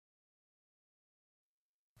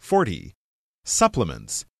40.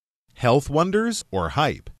 Supplements. Health wonders or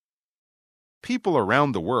hype? People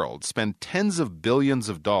around the world spend tens of billions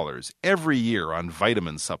of dollars every year on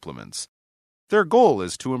vitamin supplements. Their goal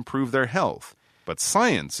is to improve their health, but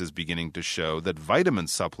science is beginning to show that vitamin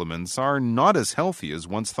supplements are not as healthy as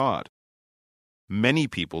once thought. Many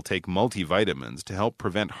people take multivitamins to help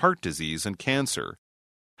prevent heart disease and cancer.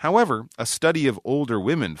 However, a study of older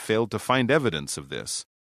women failed to find evidence of this.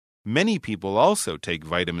 Many people also take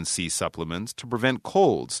vitamin C supplements to prevent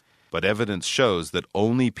colds, but evidence shows that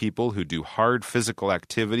only people who do hard physical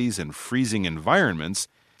activities in freezing environments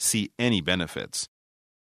see any benefits.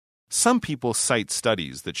 Some people cite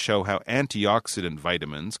studies that show how antioxidant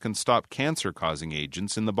vitamins can stop cancer-causing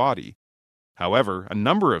agents in the body. However, a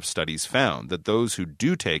number of studies found that those who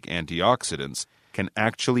do take antioxidants can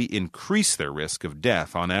actually increase their risk of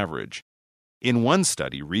death on average. In one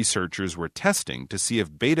study, researchers were testing to see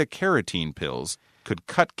if beta-carotene pills could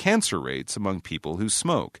cut cancer rates among people who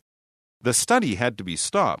smoke. The study had to be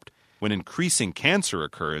stopped when increasing cancer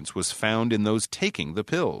occurrence was found in those taking the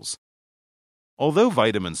pills. Although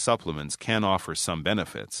vitamin supplements can offer some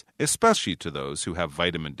benefits, especially to those who have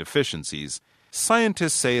vitamin deficiencies,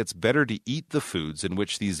 scientists say it's better to eat the foods in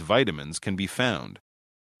which these vitamins can be found.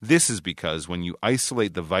 This is because when you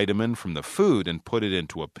isolate the vitamin from the food and put it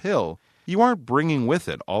into a pill, you aren't bringing with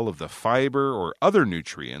it all of the fiber or other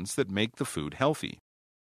nutrients that make the food healthy.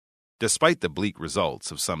 Despite the bleak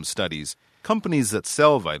results of some studies, companies that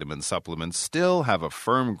sell vitamin supplements still have a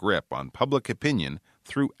firm grip on public opinion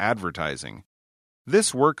through advertising.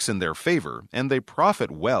 This works in their favor, and they profit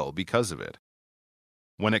well because of it.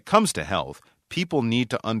 When it comes to health, people need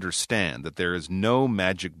to understand that there is no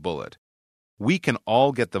magic bullet. We can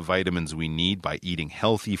all get the vitamins we need by eating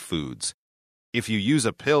healthy foods. If you use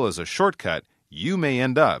a pill as a shortcut, you may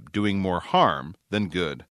end up doing more harm than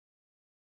good.